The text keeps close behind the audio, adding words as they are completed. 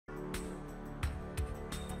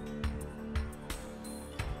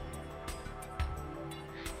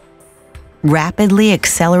Rapidly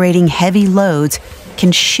accelerating heavy loads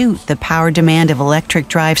can shoot the power demand of electric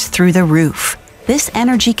drives through the roof. This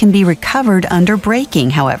energy can be recovered under braking,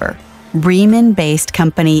 however. Bremen-based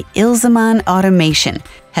company Ilsemann Automation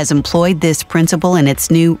has employed this principle in its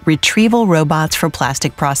new retrieval robots for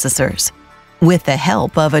plastic processors. With the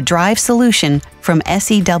help of a drive solution from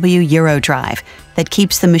SEW EURODRIVE that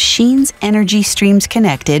keeps the machine's energy streams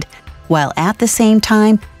connected, while at the same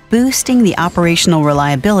time boosting the operational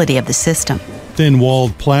reliability of the system.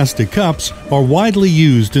 Thin-walled plastic cups are widely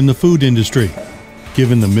used in the food industry.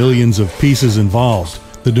 Given the millions of pieces involved,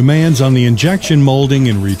 the demands on the injection molding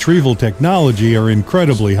and retrieval technology are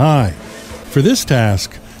incredibly high. For this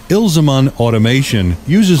task, Ilsemann Automation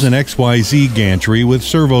uses an XYZ gantry with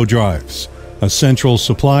servo drives. A central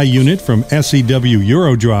supply unit from SEW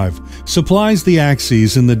EURODRIVE supplies the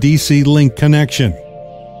axes in the DC link connection.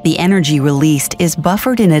 The energy released is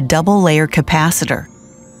buffered in a double-layer capacitor.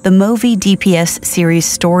 The Movi DPS series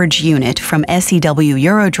storage unit from SEW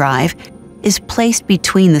EURODRIVE is placed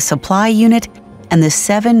between the supply unit and the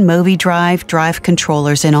 7 Movi drive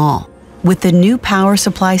controllers in all. With the new power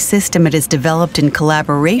supply system it has developed in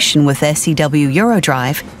collaboration with SEW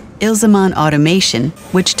EURODRIVE, Ilsemann Automation,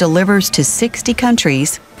 which delivers to 60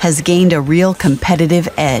 countries, has gained a real competitive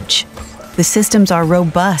edge. The systems are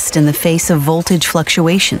robust in the face of voltage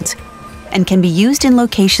fluctuations and can be used in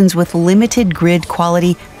locations with limited grid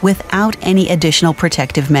quality without any additional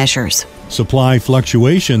protective measures. Supply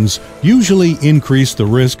fluctuations usually increase the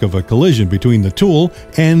risk of a collision between the tool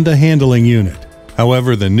and the handling unit.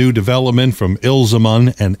 However, the new development from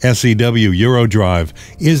Ilsemann and SEW EURODRIVE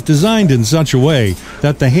is designed in such a way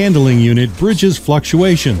that the handling unit bridges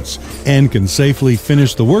fluctuations and can safely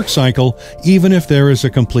finish the work cycle even if there is a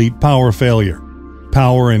complete power failure.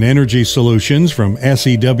 Power and Energy Solutions from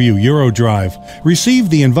SEW EURODRIVE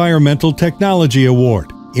received the Environmental Technology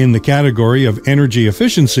Award in the category of energy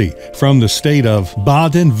efficiency from the state of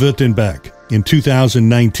Baden-Württemberg in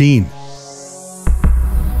 2019.